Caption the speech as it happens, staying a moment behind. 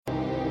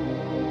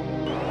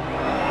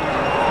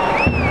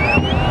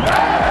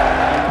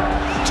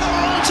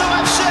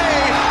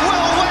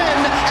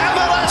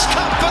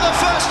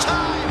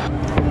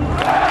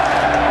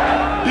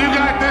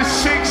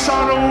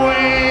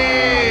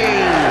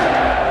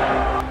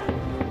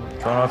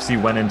Toronto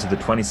FC went into the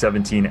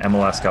 2017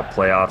 MLS Cup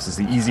playoffs as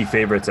the easy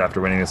favorites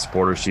after winning the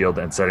Supporters' Shield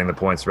and setting the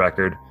points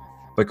record.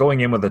 But going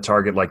in with a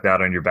target like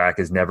that on your back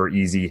is never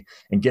easy,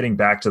 and getting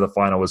back to the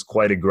final was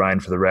quite a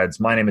grind for the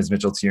Reds. My name is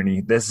Mitchell Tierney.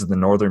 This is the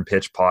Northern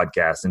Pitch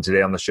Podcast, and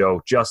today on the show,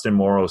 Justin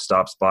Morrow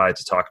stops by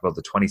to talk about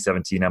the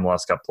 2017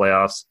 MLS Cup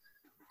playoffs.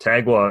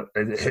 Tagwa,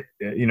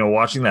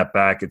 watching that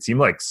back, it seemed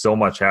like so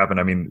much happened.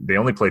 I mean, they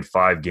only played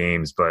 5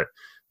 games, but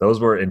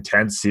those were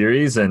intense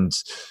series, and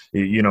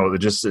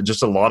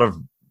just a lot of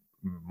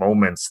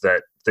moments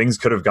that things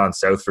could have gone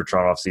south for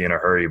Toronto FC in a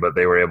hurry, but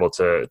they were able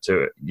to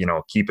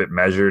keep it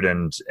measured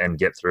and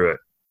get through it.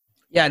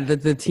 Yeah,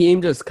 the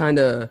team just kind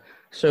of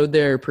showed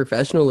their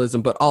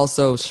professionalism, but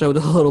also showed a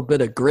little bit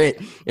of grit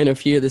in a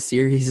few of the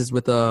series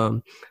with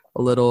a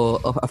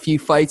few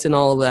fights and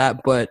all of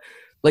that. But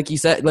like you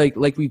said, like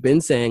we've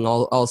been saying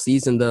all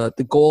season,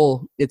 the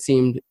goal, it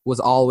seemed, was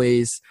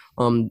always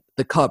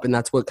the cup, and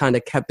that's what kind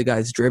of kept the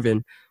guys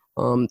driven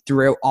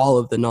throughout all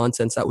of the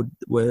nonsense that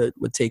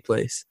would take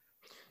place.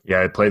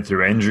 Yeah, they played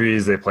through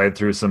injuries. They played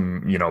through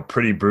some,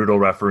 pretty brutal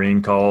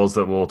refereeing calls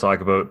that we'll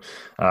talk about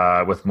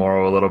with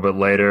Morrow a little bit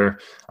later.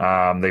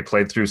 They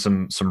played through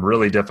some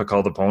really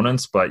difficult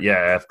opponents, but yeah,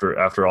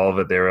 after all of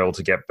it, they were able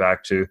to get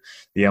back to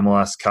the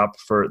MLS Cup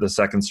for the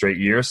second straight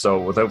year. So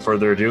without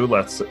further ado,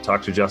 let's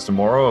talk to Justin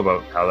Morrow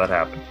about how that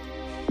happened.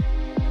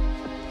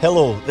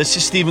 Hello, this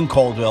is Stephen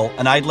Caldwell,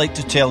 and I'd like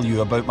to tell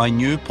you about my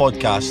new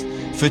podcast,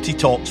 Footy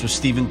Talks with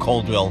Stephen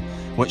Caldwell,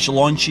 which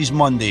launches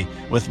Monday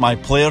with my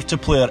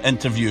player-to-player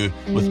interview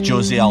with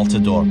Josie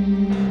Altidore.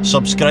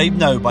 Subscribe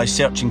now by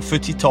searching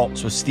Footy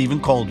Talks with Stephen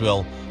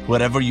Caldwell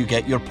wherever you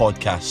get your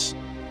podcasts.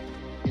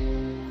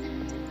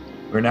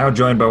 We're now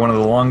joined by one of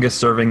the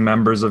longest-serving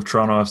members of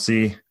Toronto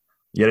FC,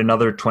 yet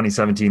another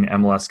 2017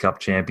 MLS Cup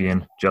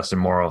champion, Justin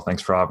Morrow.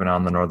 Thanks for hopping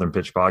on the Northern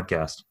Pitch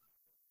Podcast.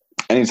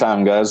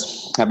 Anytime,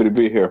 guys. Happy to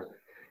be here.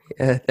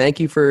 Yeah, thank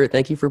you for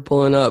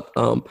pulling up.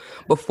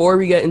 Before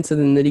we get into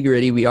the nitty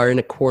gritty, we are in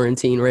a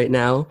quarantine right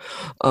now.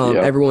 Yep.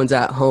 Everyone's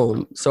at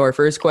home. So our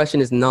first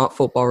question is not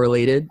football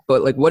related,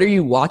 but what are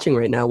you watching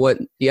right now?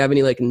 Do you have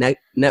any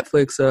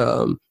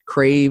Netflix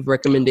Crave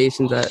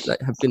recommendations that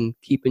have been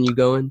keeping you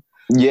going?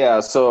 Yeah,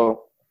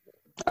 so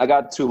I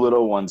got 2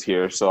 little ones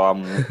here. So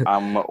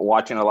I'm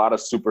watching a lot of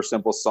super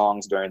simple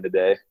songs during the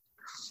day.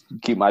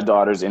 Keep my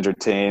daughters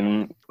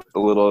entertained. A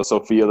little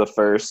Sophia the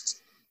First.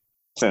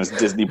 Since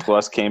Disney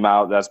Plus came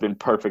out, that's been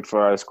perfect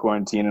for us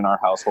quarantine in our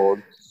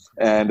household.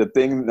 And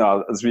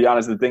let's be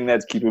honest, the thing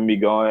that's keeping me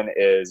going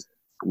is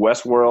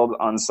Westworld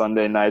on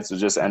Sunday nights,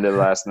 which just ended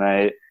last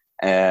night,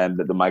 and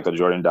the Michael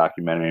Jordan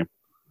documentary.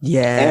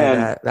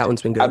 Yeah, that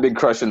one's been good. I've been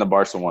crushing the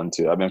Barca one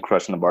too. I've been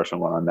crushing the Barca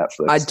one on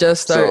Netflix. I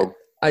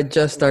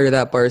just started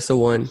that Barca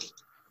one.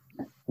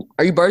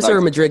 Are you Barca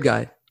or Madrid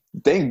guy?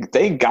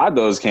 Thank God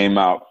those came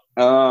out.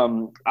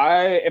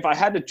 If I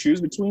had to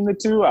choose between the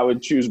two, I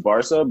would choose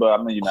Barca, but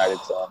I'm a United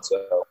fan,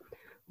 so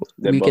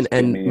we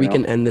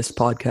can end this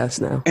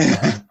podcast now.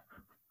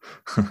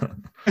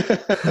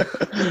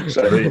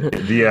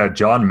 The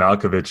John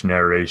Malkovich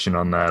narration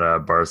on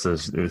that Barca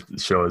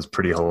show is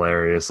pretty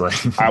hilarious.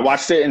 I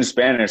watched it in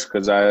Spanish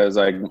because I was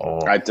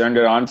I turned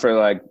it on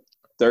for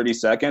 30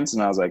 seconds,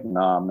 and I was like, no,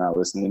 I'm not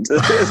listening to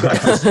this.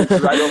 I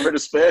switched right over to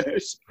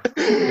Spanish.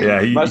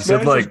 Yeah, my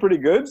Spanish is pretty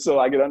good, so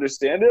I could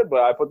understand it,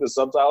 but I put the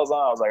subtitles on.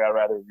 I was like, I'd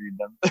rather read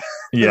them.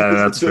 Yeah,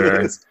 that's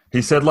fair.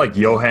 He said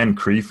Johan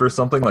Cruyff or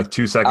something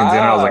 2 seconds in.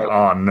 I was like,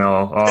 oh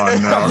no.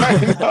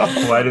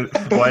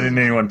 Why didn't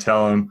anyone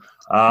tell him?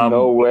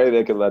 No way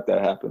they could let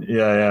that happen.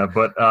 Yeah.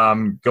 But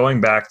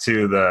going back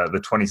to the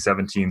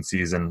 2017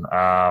 season,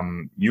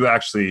 you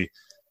actually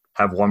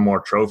have one more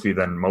trophy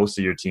than most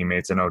of your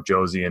teammates. I know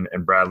Josie and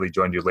Bradley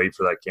joined you late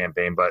for that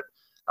campaign, but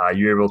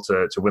you were able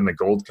to win the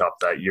Gold Cup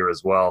that year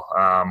as well.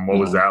 What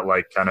was that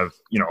like, kind of,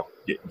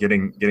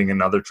 getting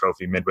another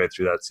trophy midway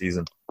through that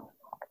season?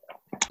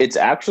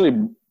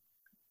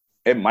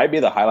 It might be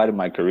the highlight of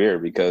my career,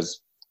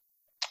 because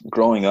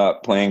growing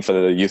up playing for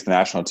the youth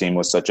national team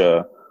was such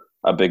a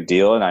big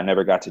deal, and I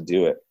never got to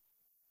do it.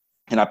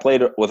 And I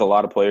played with a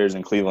lot of players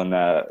in Cleveland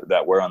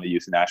that were on the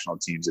youth national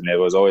teams, and it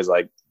was always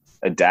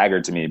a dagger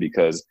to me,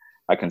 because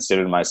I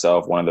considered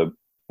myself one of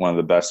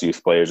the best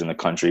youth players in the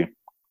country,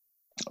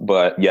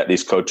 but yet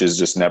these coaches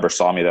just never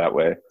saw me that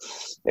way.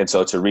 And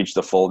so to reach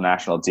the full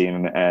national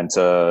team and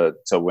to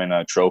win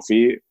a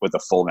trophy with a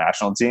full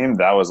national team,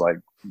 that was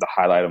the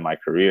highlight of my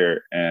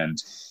career. And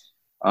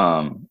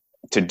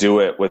to do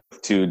it with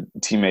 2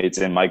 teammates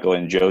in Michael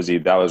and Josie,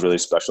 that was really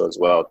special as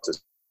well, to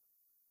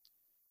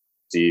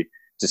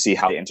see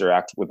how they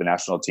interact with the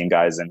national team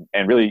guys, and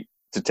really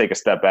to take a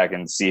step back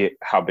and see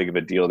how big of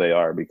a deal they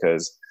are,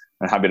 because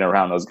I've been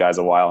around those guys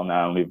a while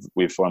now, and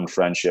we've formed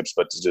friendships,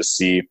 but to just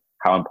see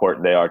how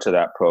important they are to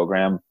that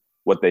program,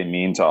 what they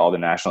mean to all the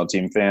national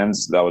team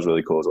fans, that was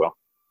really cool as well.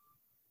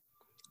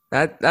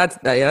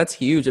 That's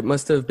huge. It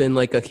must have been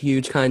a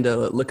huge kind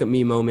of look at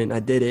me moment.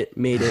 I did it,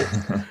 made it.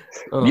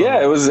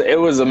 Yeah, it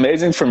was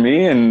amazing for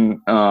me,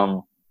 and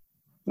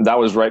that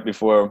was right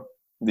before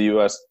the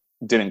U.S.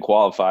 didn't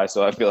qualify.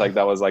 So I feel like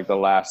that was like the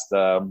last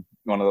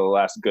one of the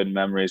last good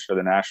memories for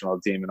the national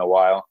team in a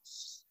while.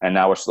 And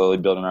now we're slowly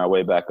building our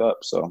way back up.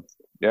 So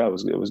yeah, it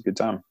was a good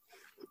time.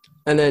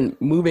 And then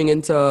moving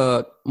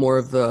into more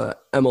of the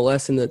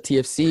MLS and the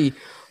TFC,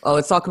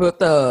 let's talk about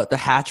the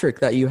hat trick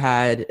that you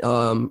had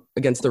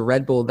against the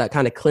Red Bull that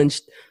kind of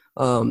clinched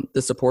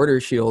the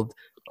Supporters Shield.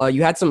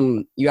 You had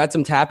some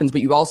tap-ins,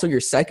 but your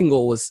second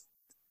goal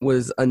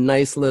was a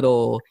nice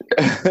little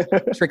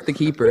trick the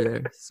keeper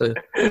there. So,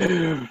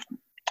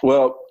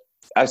 well,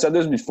 I've said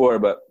this before,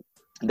 but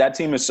that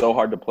team is so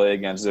hard to play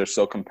against. They're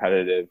so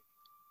competitive.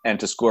 And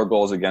to score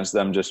goals against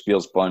them just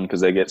feels fun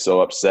because they get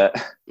so upset.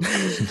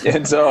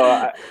 And so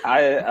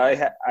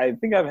I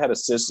think I've had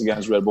assists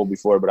against Red Bull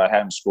before, but I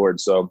hadn't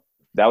scored. So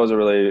that was a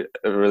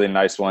really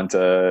nice one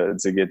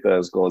to get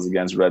those goals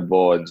against Red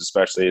Bull, and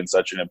especially in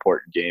such an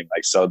important game.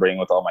 Like celebrating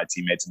with all my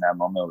teammates in that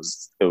moment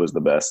was the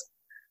best.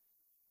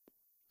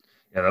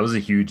 Yeah, that was a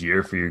huge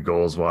year for you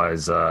goals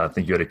wise. I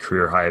think you had a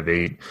career high of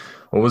 8.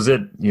 What was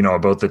it,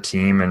 about the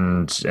team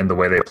and the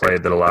way they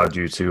played that allowed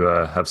you to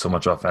have so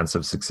much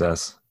offensive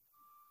success?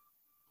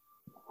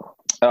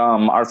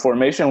 Our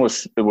formation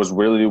was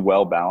really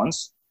well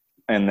balanced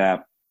in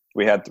that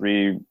we had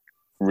 3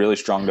 really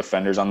strong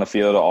defenders on the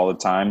field all the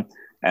time,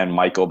 and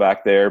Michael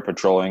back there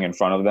patrolling in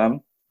front of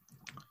them.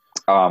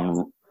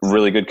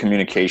 Really good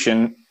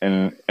communication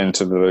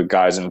into the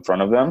guys in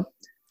front of them,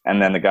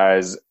 and then the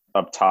guys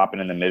up top and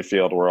in the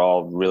midfield were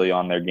all really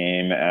on their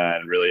game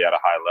and really at a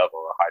high level,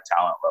 a high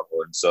talent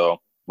level. And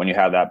so when you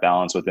have that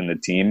balance within the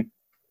team,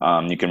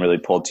 you can really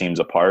pull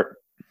teams apart.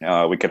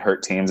 We could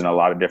hurt teams in a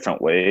lot of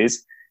different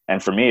ways.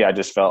 And for me, I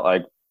just felt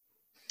like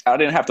I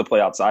didn't have to play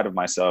outside of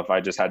myself. I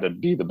just had to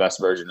be the best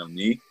version of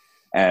me.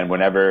 And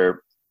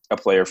whenever a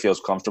player feels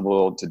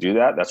comfortable to do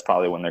that, that's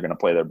probably when they're going to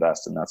play their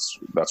best. And that's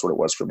what it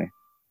was for me.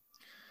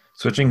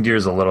 Switching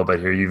gears a little bit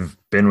here, you've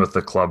been with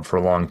the club for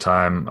a long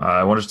time.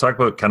 I wanted to talk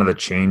about kind of the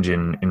change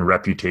in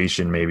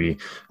reputation maybe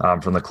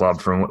from the club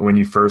from when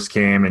you first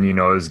came, and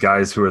as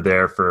guys who were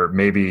there for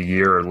maybe a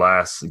year or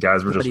less,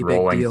 guys were just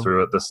rolling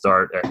through at the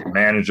start.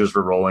 Managers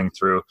were rolling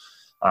through.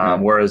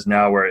 Whereas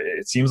now where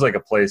it seems like a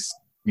place,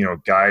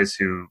 guys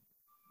who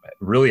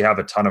really have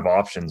a ton of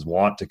options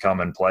want to come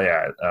and play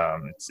at.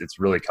 It's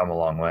really come a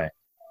long way.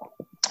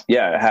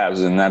 Yeah, it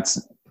has. And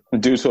that's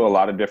due to a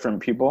lot of different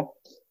people.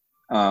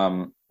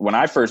 When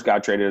I first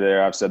got traded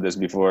there, I've said this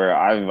before,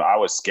 I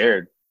was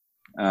scared.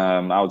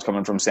 I was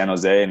coming from San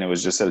Jose, and it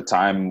was just at a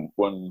time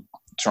when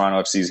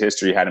Toronto FC's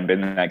history hadn't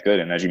been that good.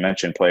 And as you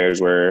mentioned, players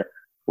were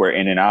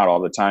in and out all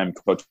the time.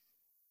 Coaches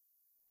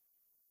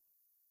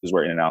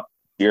were in and out.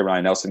 Here,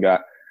 Ryan Nelson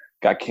got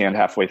canned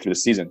halfway through the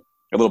season,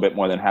 a little bit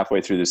more than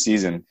halfway through the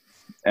season.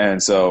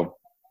 And so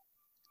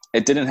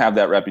it didn't have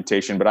that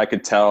reputation, but I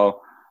could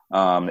tell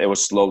it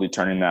was slowly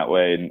turning that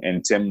way.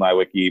 And Tim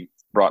Leiweke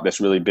brought this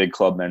really big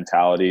club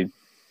mentality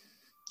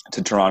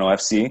to Toronto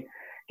FC.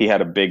 He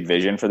had a big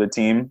vision for the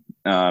team.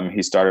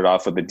 He started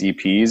off with the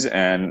DPs,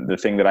 and the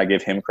thing that I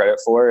give him credit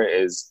for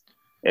is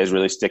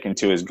really sticking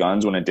to his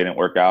guns when it didn't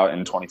work out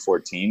in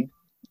 2014.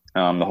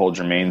 The whole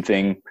Jermaine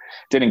thing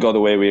didn't go the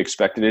way we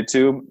expected it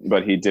to,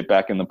 but he dipped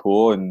back in the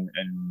pool and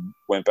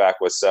went back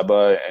with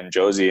Seba and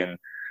Josie. And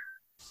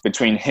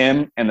between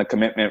him and the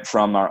commitment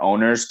from our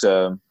owners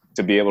to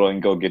be able to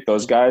go get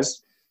those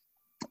guys,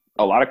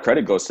 a lot of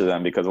credit goes to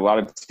them, because a lot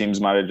of teams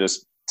might have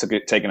just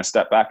taken a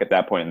step back at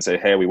that point and say,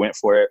 hey, we went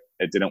for it.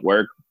 It didn't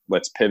work.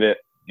 Let's pivot.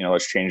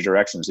 Let's change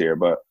directions here.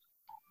 But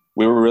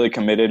we were really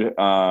committed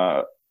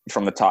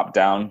from the top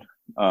down,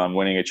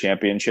 winning a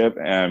championship,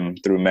 and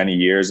through many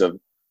years of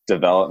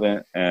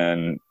development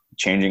and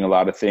changing a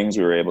lot of things,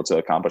 we were able to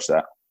accomplish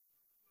that.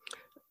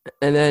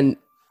 And then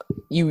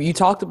you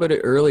talked about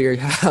it earlier,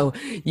 how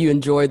you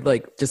enjoyed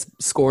just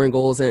scoring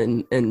goals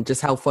and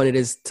just how fun it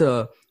is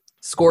to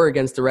score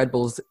against the Red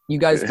Bulls. You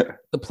guys,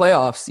 the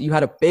playoffs, you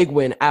had a big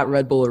win at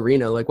Red Bull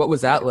Arena. What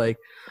was that like?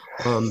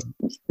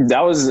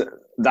 That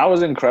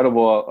was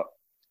incredible.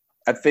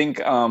 I think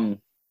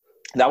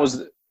that was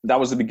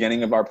the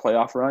beginning of our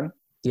playoff run.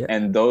 Yeah.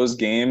 And those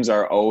games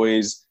are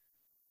always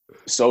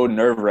so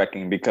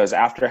nerve-wracking, because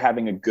after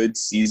having a good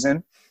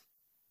season,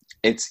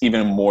 it's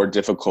even more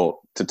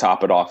difficult to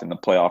top it off in the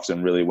playoffs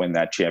and really win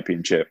that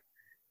championship.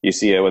 You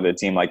see it with a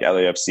team like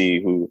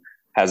LAFC, who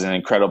has an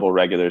incredible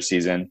regular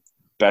season,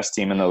 best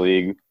team in the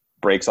league,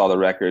 breaks all the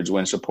records,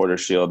 wins Supporters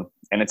Shield,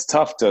 and it's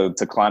tough to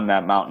climb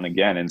that mountain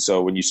again. And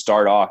so when you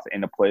start off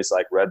in a place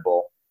like Red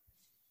Bull,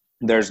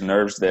 there's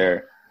nerves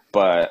there,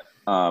 but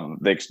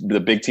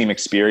the big team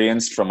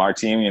experience from our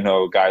team,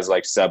 guys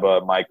like Seba,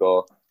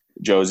 Michael,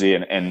 Josie,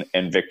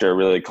 and Victor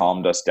really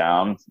calmed us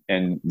down.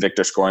 And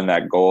Victor scoring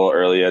that goal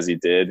early as he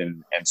did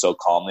and so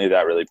calmly,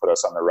 that really put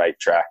us on the right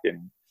track.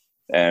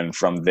 And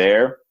from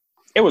there,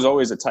 it was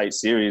always a tight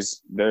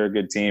series. They're a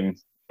good team,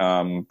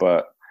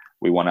 but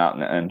we won out in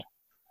the end.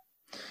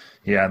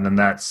 Yeah, and then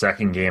that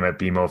second game at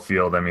BMO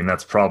Field,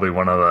 that's probably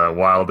one of the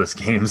wildest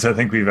games I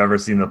think we've ever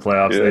seen in the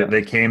playoffs. Yeah.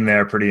 They came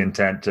there pretty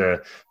intent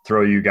to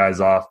throw you guys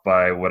off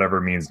by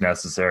whatever means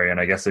necessary, and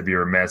I guess I'd be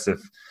remiss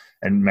if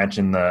and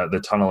mentioned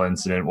the tunnel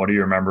incident. What do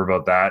you remember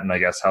about that, and I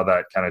guess how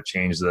that kind of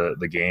changed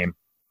the game?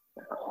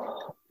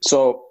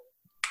 So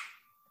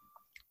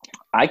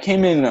I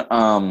came in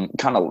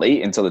kind of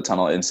late into the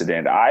tunnel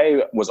incident.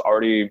 I was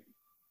already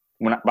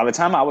by the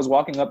time I was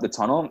walking up the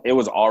tunnel, it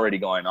was already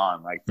going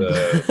on. Like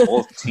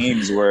both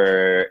teams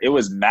it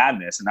was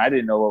madness, and I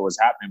didn't know what was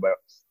happening. But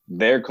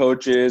their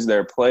coaches,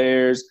 their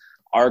players,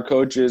 our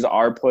coaches,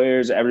 our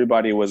players,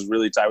 everybody was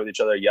really tight with each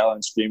other,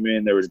 yelling,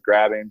 screaming. There was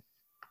grabbing,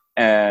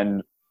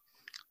 and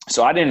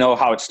so I didn't know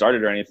how it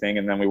started or anything.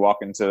 And then we walk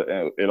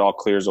into it, all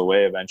clears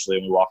away eventually,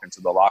 and we walk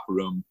into the locker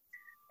room.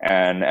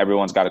 And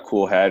everyone's got a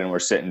cool head, and we're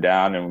sitting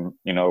down, and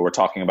we're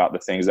talking about the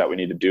things that we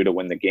need to do to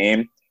win the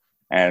game.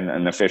 And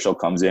an official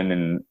comes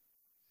in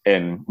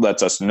and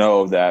lets us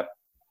know that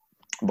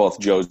both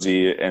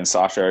Josie and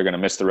Sasha are going to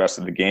miss the rest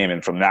of the game.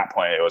 And from that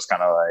point, it was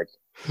kind of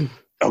like,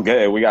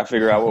 okay, we got to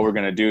figure out what we're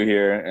going to do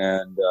here.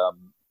 And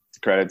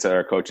credit to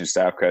our coaching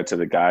staff, credit to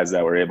the guys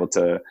that were able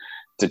to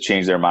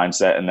change their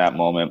mindset in that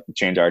moment,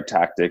 change our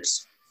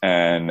tactics,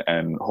 and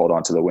hold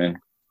on to the win.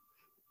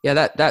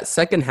 Yeah, that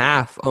second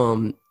half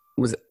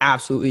was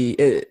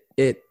absolutely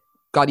it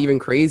got even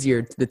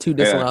crazier. The two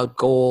disallowed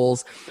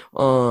goals.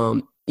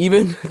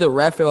 Even the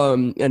ref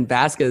and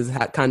Vasquez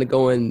had kind of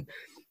going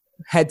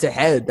head to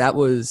head. That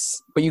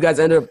was, but you guys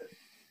ended up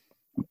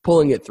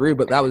pulling it through.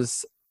 But that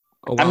was,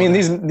 I mean,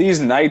 these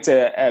nights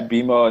at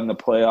BMO in the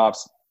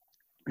playoffs,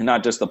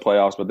 not just the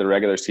playoffs, but the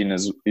regular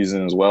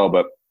season as well.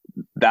 But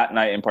that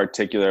night in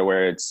particular,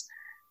 where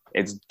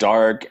it's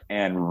dark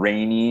and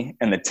rainy,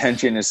 and the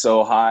tension is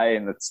so high,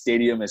 and the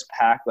stadium is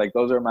packed. Like,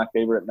 those are my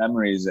favorite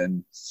memories,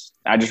 and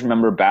I just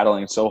remember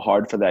battling so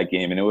hard for that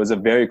game, and it was a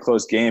very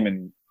close game,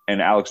 and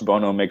Alex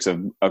Bono makes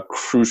a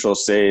crucial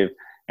save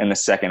in the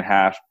second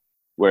half,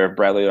 where if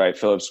Bradley Wright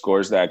Phillips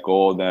scores that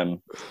goal, then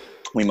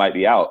we might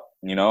be out,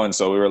 and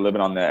so we were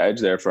living on the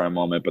edge there for a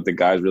moment, but the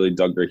guys really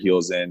dug their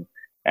heels in,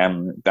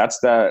 and that's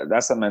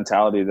the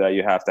mentality that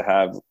you have to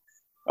have.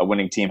 A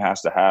winning team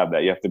has to have,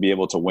 that you have to be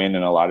able to win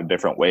in a lot of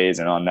different ways.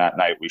 And on that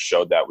night, we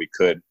showed that we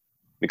could,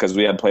 because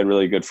we had played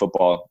really good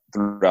football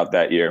throughout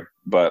that year.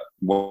 But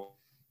once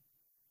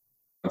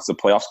the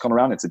playoffs come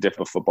around, it's a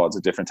different football. It's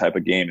a different type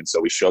of game. And so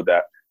we showed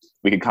that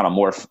we could kind of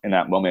morph in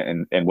that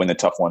moment and win the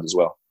tough ones as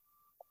well.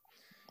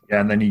 Yeah,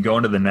 and then you go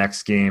into the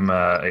next game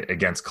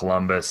against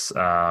Columbus.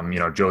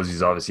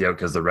 Josie's obviously out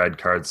because the red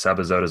card.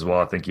 Seba's out as well.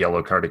 I think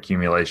yellow card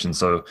accumulation.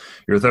 So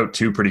you're without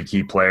two pretty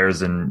key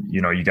players, and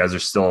you guys are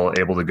still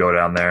able to go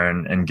down there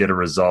and get a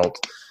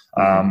result.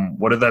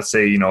 What did that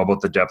say,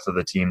 about the depth of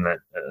the team, that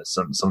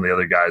some of the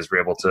other guys were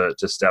able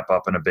to step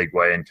up in a big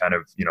way, and kind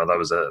of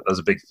that was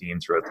a big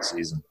theme throughout the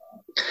season.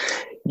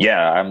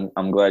 Yeah,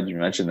 I'm glad you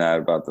mentioned that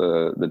about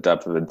the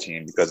depth of the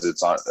team, because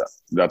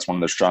that's one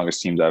of the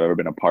strongest teams I've ever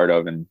been a part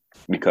of, and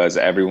because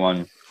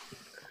everyone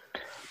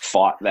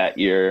fought that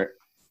year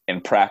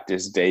in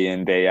practice day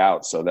in, day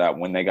out, so that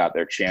when they got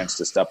their chance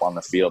to step on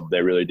the field,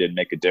 they really did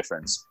make a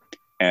difference.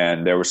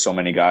 And there were so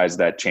many guys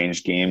that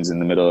changed games in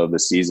the middle of the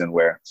season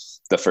where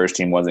the first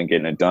team wasn't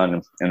getting it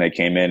done, and they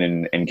came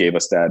in and gave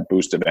us that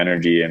boost of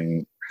energy,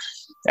 and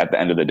at the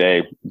end of the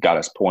day got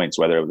us points,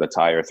 whether it was a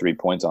tie or 3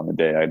 points on the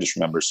day. I just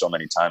remember so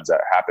many times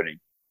that happening.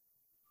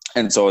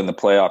 And so in the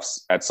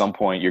playoffs, at some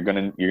point, you're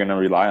gonna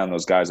rely on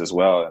those guys as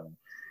well.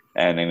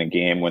 And in a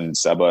game when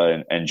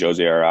Seba and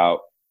Jose are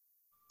out,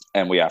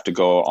 and we have to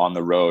go on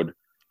the road,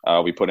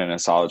 we put in a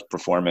solid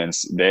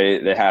performance. They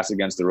had us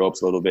against the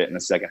ropes a little bit in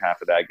the second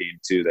half of that game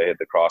too. They hit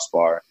the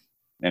crossbar,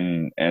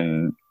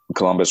 and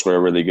Columbus were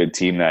a really good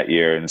team that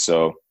year. And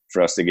so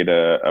for us to get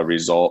a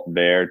result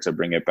there to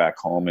bring it back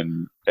home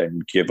and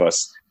give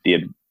us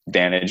the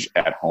advantage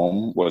at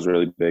home was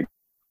really big.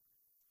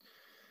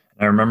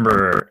 I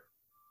remember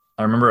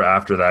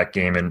after that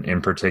game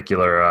in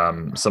particular,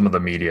 some of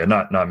the media,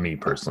 not me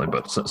personally,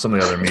 but some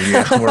of the other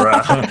media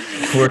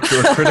were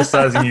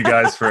criticizing you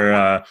guys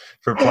for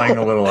playing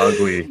a little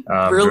ugly.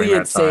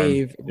 Brilliant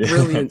save.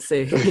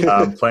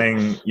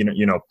 Playing,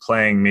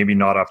 playing maybe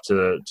not up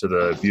to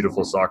the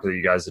beautiful soccer that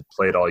you guys had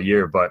played all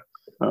year, but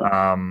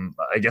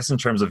I guess in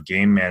terms of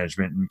game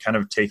management and kind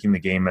of taking the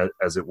game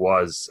as it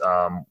was,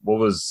 what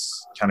was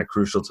kind of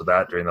crucial to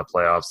that during the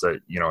playoffs,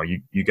 that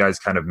you guys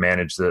kind of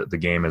managed the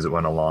game as it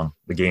went along,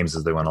 the games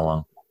as they went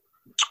along?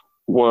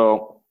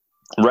 Well,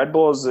 Red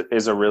Bulls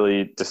is a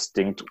really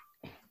distinct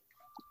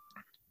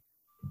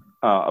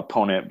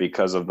opponent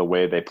because of the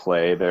way they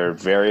play. They're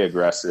very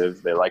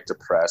aggressive. They like to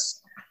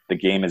press. The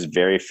game is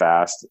very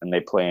fast, and they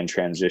play in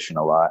transition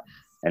a lot.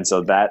 And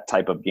so that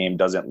type of game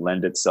doesn't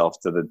lend itself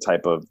to the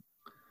type of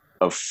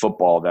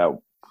football that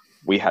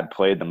we had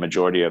played the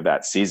majority of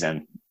that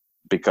season,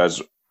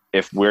 because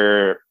if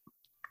we're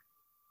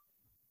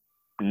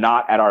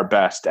not at our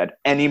best at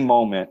any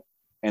moment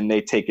and they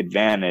take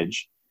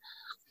advantage,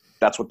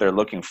 that's what they're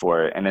looking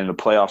for. And in the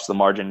playoffs, the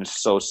margin is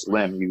so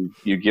slim.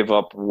 You give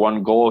up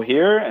one goal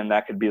here, and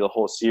that could be the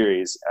whole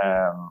series.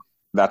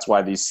 That's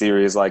why these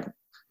series like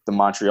the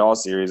Montreal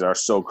series are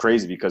so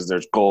crazy, because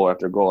there's goal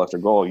after goal after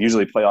goal.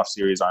 Usually playoff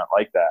series aren't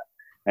like that.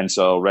 And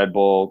so Red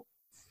Bull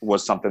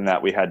was something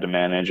that we had to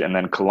manage. And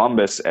then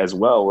Columbus as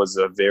well was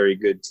a very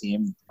good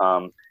team,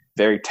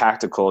 very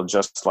tactical,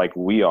 just like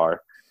we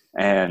are.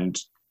 And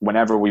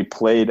whenever we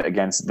played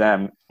against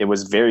them, it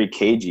was very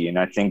cagey. And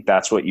I think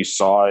that's what you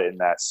saw in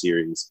that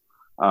series.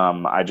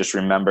 I just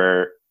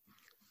remember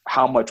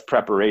how much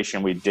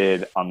preparation we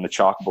did on the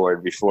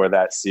chalkboard before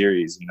that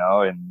series,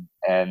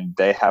 and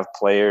they have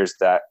players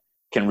that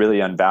can really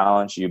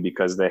unbalance you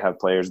because they have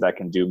players that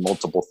can do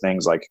multiple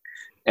things. Like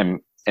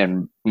in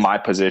my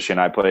position,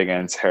 I play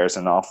against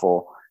Harrison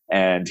Awful,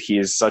 and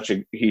he's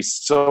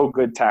so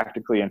good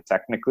tactically and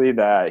technically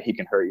that he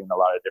can hurt you in a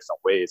lot of different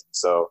ways. And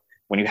so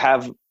when you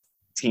have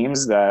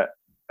teams that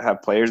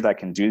have players that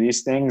can do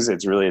these things,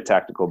 it's really a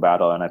tactical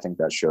battle, and I think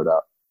that showed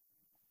up.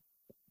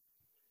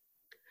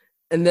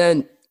 And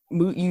then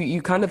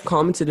you kind of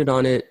commented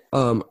on it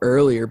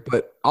earlier,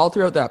 but all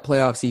throughout that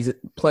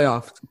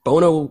playoffs,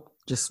 Bono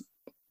just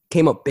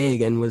came up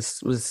big and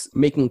was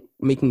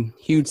making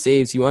huge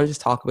saves. You want to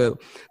just talk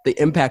about the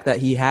impact that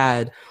he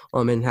had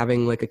and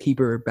having like a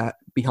keeper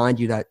behind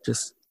you that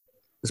just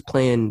was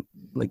playing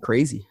like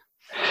crazy.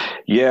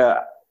 Yeah.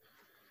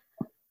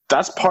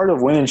 That's part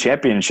of winning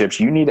championships.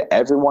 You need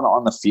everyone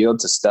on the field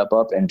to step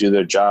up and do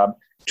their job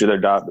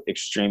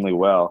extremely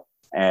well.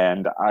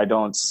 And I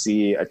don't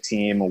see a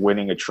team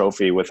winning a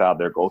trophy without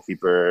their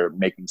goalkeeper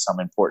making some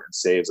important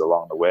saves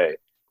along the way.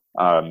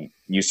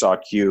 You saw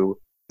Q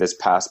this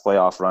past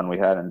playoff run we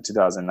had in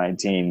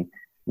 2019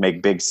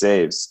 make big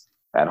saves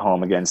at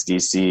home against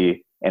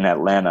DC in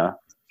Atlanta.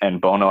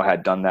 And Bono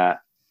had done that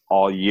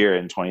all year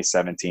in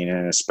 2017,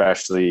 and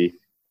especially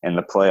in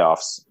the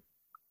playoffs.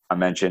 I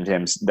mentioned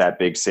that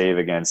big save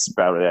against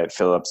Barrett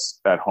Phillips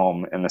at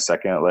home in the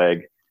second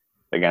leg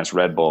against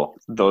Red Bull.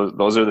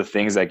 Those are the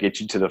things that get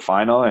you to the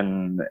final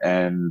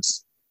and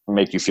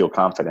make you feel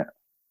confident.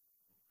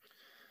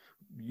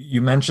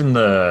 You mentioned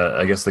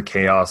the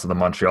chaos of the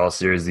Montreal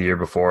series the year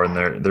before, and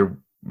there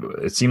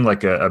it seemed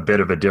like a bit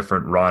of a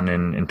different run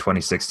in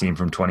 2016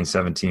 from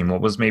 2017.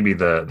 What was maybe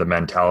the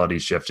mentality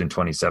shift in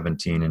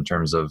 2017 in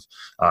terms of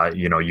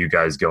you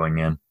guys going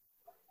in?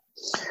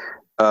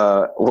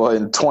 Well,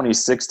 in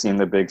 2016,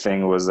 the big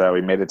thing was that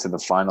we made it to the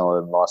final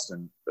and lost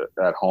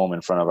at home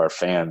in front of our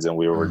fans, and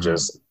we were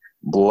just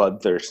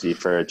bloodthirsty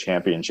for a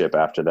championship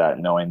after that,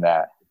 knowing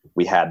that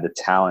we had the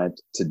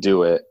talent to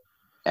do it,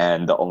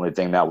 and the only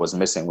thing that was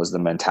missing was the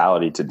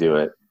mentality to do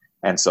it.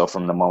 And so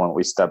from the moment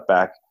we stepped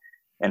back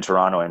in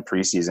Toronto in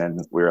preseason,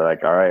 we were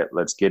like, all right,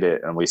 let's get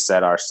it. And we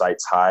set our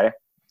sights high.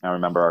 I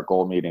remember our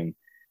goal meeting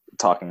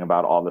talking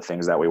about all the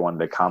things that we wanted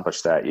to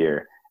accomplish that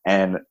year.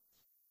 And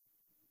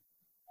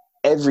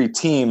every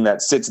team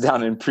that sits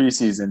down in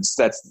preseason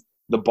sets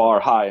the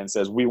bar high and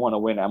says, we want to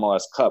win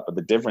MLS Cup. But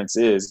the difference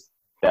is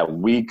that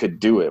we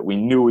could do it. We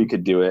knew we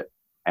could do it.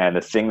 And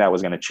the thing that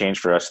was going to change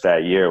for us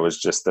that year was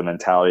just the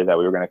mentality that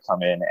we were going to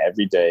come in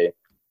every day.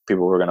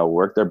 People were going to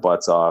work their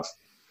butts off.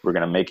 We're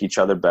going to make each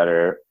other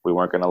better. We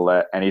weren't going to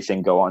let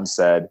anything go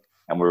unsaid,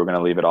 and we were going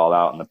to leave it all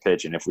out on the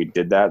pitch. And if we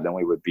did that, then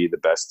we would be the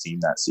best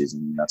team that season.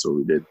 And that's what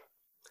we did.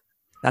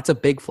 That's a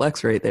big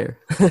flex right there.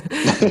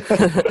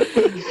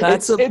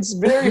 It's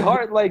very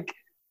hard. Like,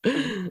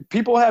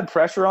 people had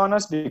pressure on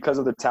us because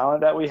of the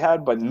talent that we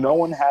had, but no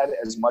one had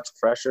as much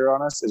pressure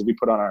on us as we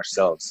put on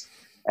ourselves.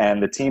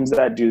 And the teams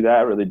that do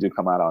that really do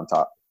come out on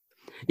top.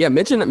 Yeah,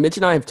 Mitch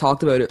and I have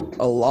talked about it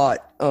a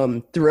lot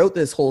throughout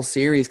this whole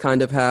series,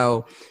 kind of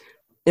how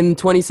in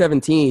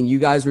 2017, you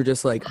guys were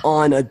just like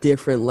on a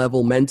different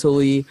level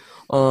mentally.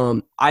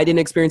 I didn't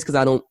experience because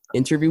I don't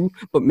interview,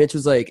 but Mitch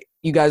was like,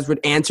 you guys would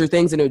answer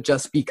things and it would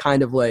just be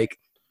kind of like,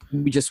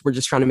 we're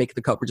just trying to make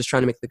the cup. We're just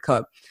trying to make the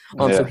cup.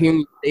 So hearing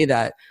you say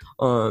that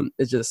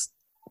is just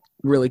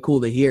really cool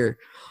to hear.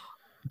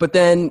 But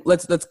then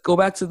let's go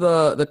back to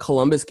the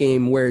Columbus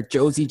game where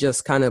Josie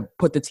just kind of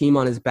put the team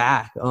on his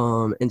back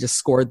and just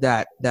scored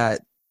that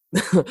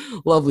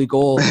lovely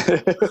goal.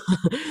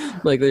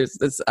 Like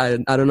I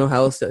don't know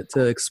how else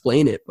to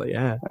explain it, but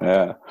yeah.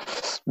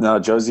 No,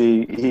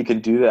 Josie, he can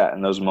do that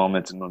in those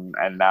moments,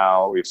 and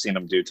now we've seen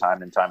him do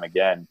time and time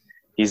again.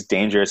 He's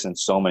dangerous in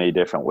so many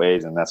different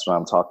ways, and that's what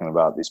I'm talking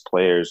about. These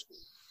players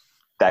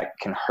that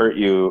can hurt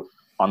you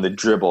on the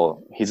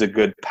dribble. He's a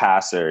good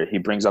passer. He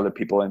brings other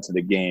people into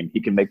the game. He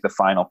can make the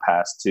final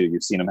pass too.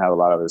 You've seen him have a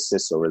lot of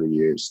assists over the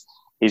years.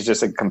 He's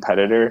just a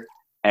competitor,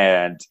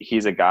 and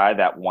he's a guy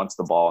that wants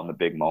the ball in the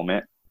big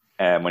moment.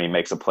 And when he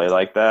makes a play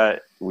like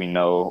that, we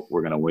know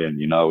we're going to win.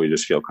 We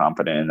just feel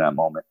confident in that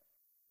moment.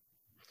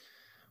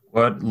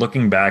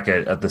 Looking back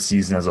at the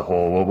season as a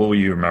whole, what will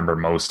you remember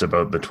most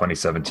about the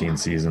 2017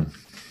 season?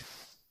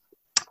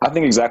 I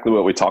think exactly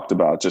what we talked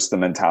about, just the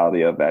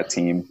mentality of that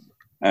team.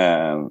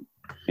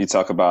 You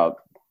talk about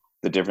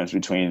the difference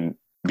between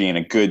being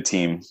a good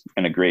team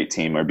and a great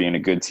team, or being a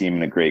good team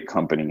and a great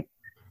company.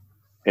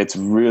 It's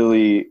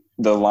really,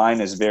 the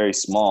line is very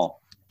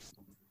small,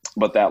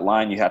 but that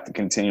line, you have to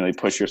continually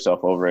push yourself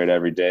over it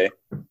every day.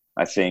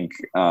 I think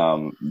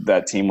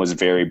that team was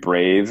very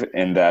brave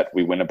in that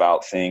we went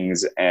about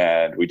things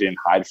and we didn't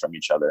hide from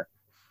each other.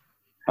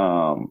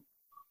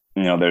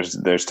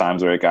 there's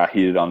times where it got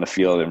heated on the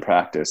field in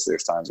practice.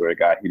 There's times where it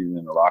got heated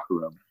in the locker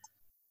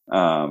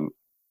room.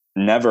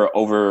 Never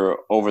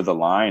over the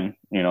line,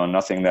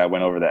 nothing that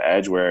went over the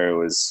edge where it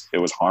was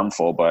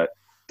harmful. But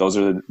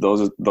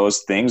those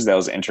things,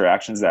 those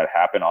interactions that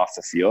happen off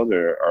the field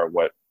are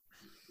what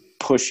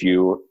push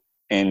you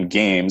in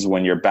games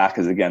when your back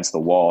is against the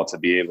wall to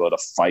be able to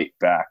fight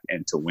back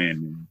and to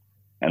win.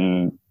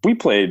 And we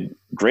played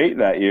great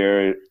that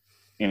year.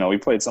 We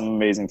played some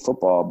amazing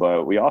football,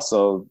 but we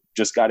also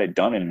just got it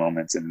done in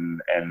moments.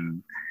 And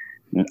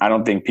I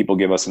don't think people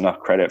give us enough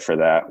credit for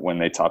that when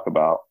they talk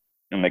about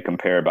and they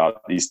compare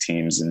about these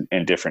teams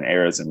in different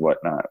eras and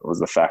whatnot. It was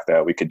the fact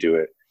that we could do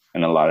it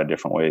in a lot of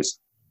different ways.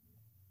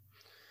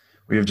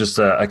 We have just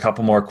a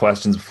couple more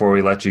questions before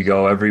we let you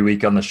go. Every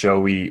week on the show,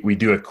 we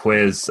do a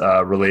quiz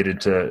related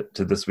to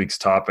this week's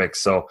topic.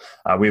 So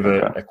we have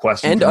a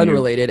question. And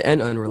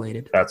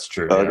unrelated. That's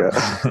true. Okay.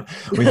 Yeah.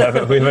 we have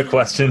a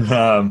question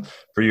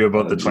for you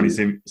about the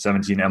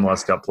 2017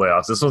 MLS Cup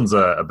playoffs. This one's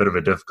a bit of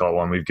a difficult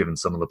one. We've given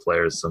some of the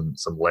players some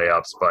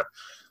layups, but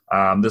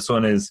this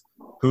one is,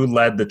 who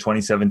led the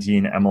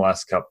 2017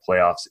 MLS Cup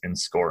playoffs in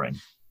scoring?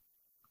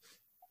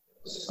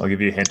 I'll give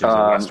you a hint as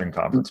a Western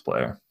Conference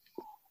player.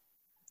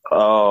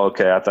 Oh,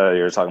 okay. I thought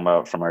you were talking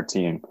about from our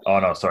team. Oh,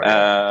 no, sorry.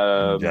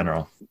 In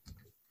general.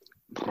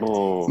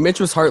 Mitch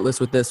was heartless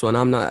with this one.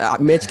 I'm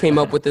not. Mitch came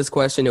up with this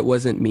question. It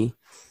wasn't me.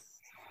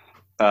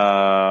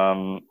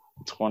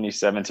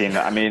 2017.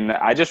 I mean,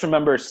 I just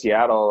remember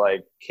Seattle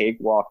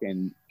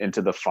cakewalking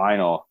into the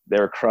final. They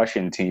were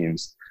crushing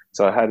teams.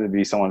 So it had to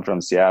be someone from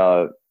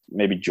Seattle.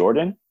 Maybe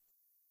Jordan?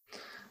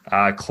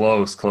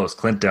 Close.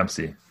 Clint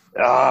Dempsey.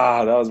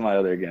 That was my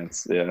other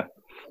against. Yeah.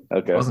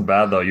 Okay. It wasn't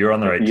bad, though. You were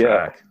on the right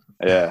track.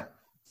 Yeah.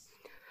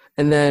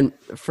 And then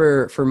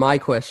for my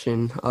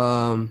question,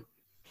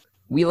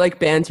 we like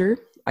banter.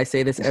 I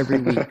say this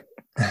every week,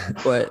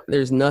 but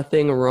there's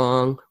nothing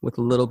wrong with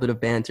a little bit of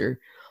banter.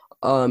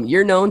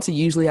 You're known to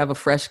usually have a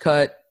fresh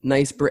cut,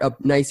 nice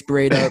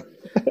braid up.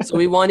 So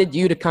we wanted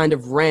you to kind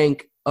of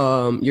rank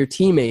your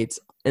teammates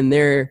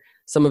and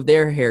some of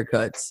their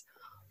haircuts.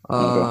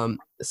 Okay.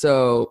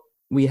 So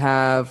we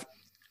have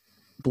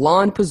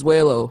blonde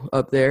Pozuelo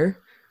up there.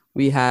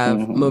 We have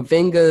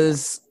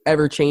Mavinga's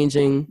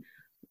ever-changing.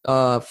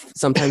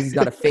 Sometimes he's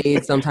got a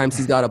fade. Sometimes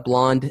he's got a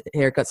blonde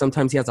haircut.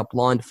 Sometimes he has a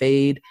blonde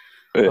fade.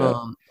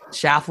 Yeah.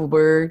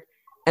 Schaffelberg.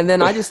 And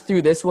then I just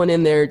threw this one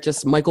in there,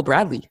 just Michael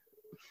Bradley.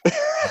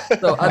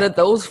 So out of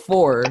those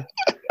four,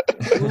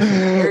 who's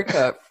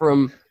haircut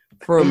from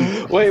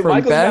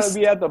Michael's best?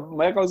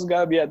 Michael's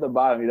gotta be at the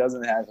bottom. He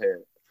doesn't have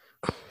hair.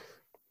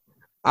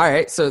 All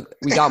right, so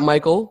we got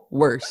Michael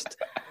worst.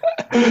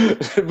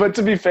 But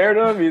to be fair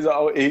to him,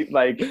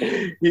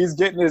 he's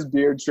getting his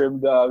beard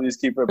trimmed up. He's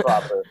keeping it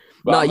proper.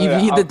 But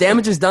the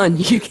damage is done.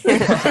 You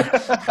can't.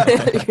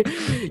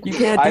 You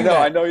can't.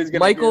 I know he's gonna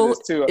Michael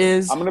do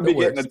this too. I'm gonna be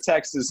getting a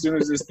text as soon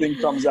as this thing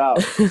comes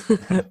out.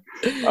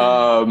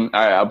 All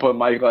right, I'll put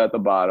Michael at the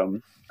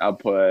bottom. I'll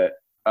put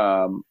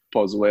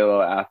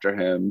Pozuelo after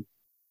him.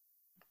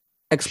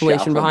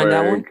 Explanation behind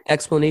that one?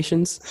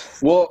 Explanations?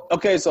 Well,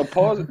 okay, so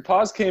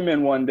Paz came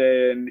in one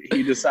day and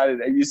he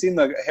decided – have you seen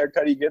the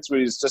haircut he gets where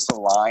he's just a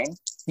line?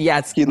 Yeah,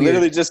 it's He weird.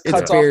 literally just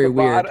cuts it's off very the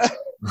weird. bottom.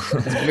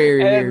 It's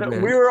very and weird,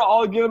 man. we were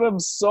all giving him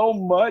so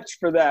much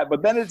for that,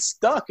 but then it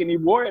stuck and he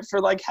wore it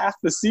for half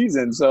the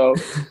season. So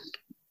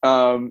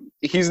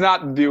he's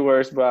not the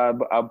worst, but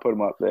I'll put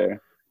him up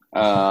there.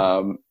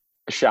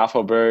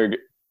 Schaffelberg,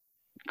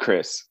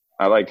 Chris.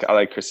 I like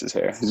Chris's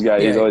hair.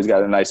 He's always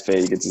got a nice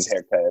fade. He gets his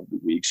hair cut every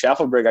week.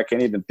 Schaffelberg, I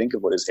can't even think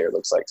of what his hair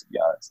looks like, to be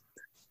honest.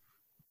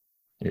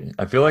 Yeah,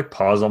 I feel like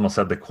Paws almost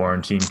had the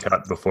quarantine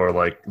cut before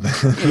the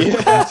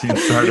quarantine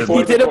started.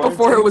 He did it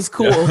before it was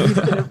cool. Yeah. He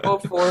did it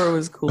before it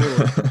was cool.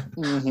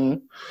 Mm-hmm.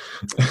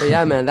 But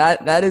yeah, man,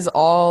 that is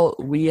all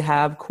we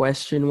have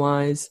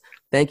question-wise.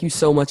 Thank you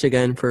so much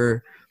again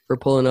for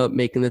pulling up,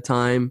 making the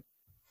time.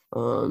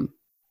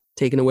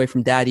 Taken away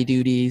from daddy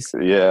duties.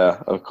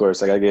 Yeah, of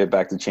course. I gotta get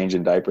back to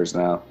changing diapers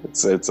now.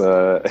 It's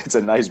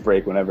a nice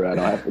break whenever I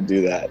don't have to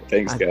do that.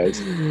 Thanks,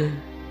 guys.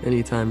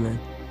 Anytime, man.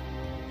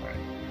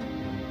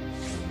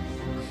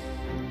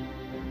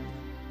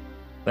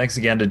 Thanks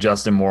again to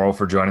Justin Morrow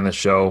for joining the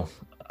show.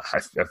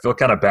 I feel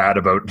kind of bad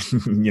about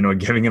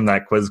giving him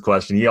that quiz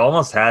question. He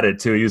almost had it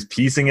too. He was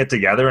piecing it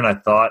together, and I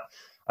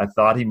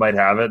thought he might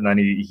have it, and then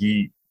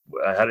he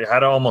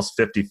had almost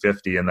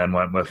 50-50, and then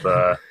went with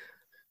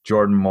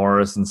Jordan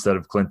Morris instead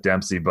of Clint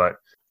Dempsey. But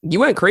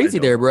you went crazy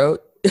there, bro.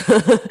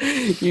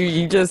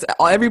 you just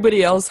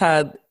everybody else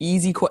had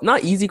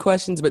not easy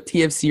questions, but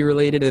TFC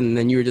related, and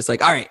then you were just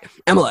like, all right,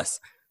 MLS.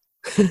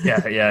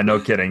 yeah, no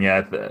kidding.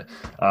 Yeah, but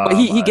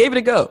he gave it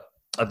a go.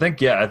 I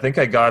think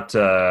I got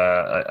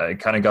I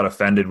kind of got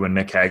offended when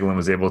Nick Hagelin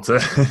was able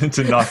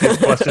to knock his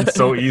questions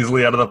so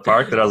easily out of the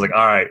park that I was like,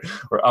 all right,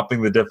 we're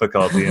upping the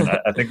difficulty, and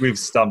I think we've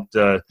stumped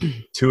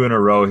 2 in a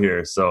row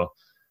here. So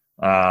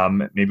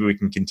maybe we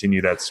can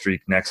continue that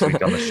streak next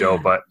week on the show.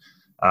 But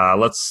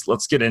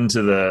let's get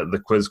into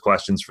the quiz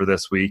questions for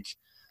this week.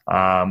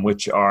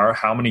 which are: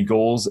 how many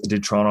goals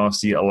did Toronto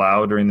FC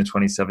allow during the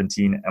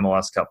 2017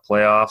 MLS Cup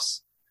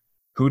playoffs?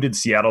 Who did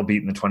Seattle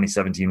beat in the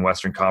 2017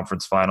 Western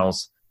Conference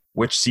Finals?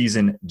 Which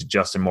season did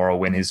Justin Morrow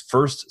win his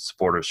first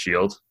Supporters'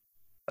 Shield?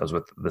 That was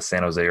with the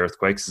San Jose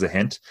Earthquakes as a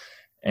hint.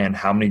 And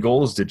how many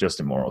goals did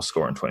Justin Morrow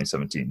score in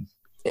 2017?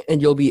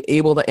 And you'll be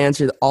able to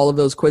answer all of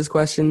those quiz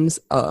questions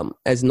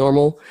as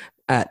normal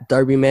at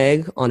Darby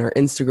Mag on our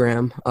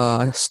Instagram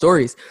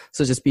stories.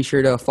 So just be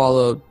sure to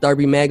follow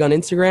Darby Mag on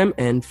Instagram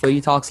and Footy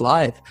Talks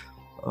Live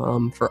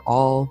for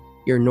all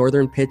your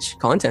Northern Pitch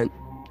content.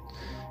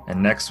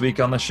 And next week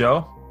on the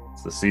show,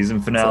 it's the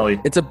season finale.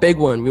 It's a big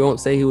one. We won't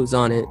say who was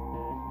on it.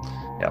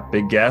 Yeah,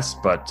 big guess,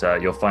 but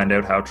you'll find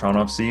out how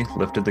Toronto FC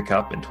lifted the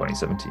cup in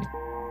 2017.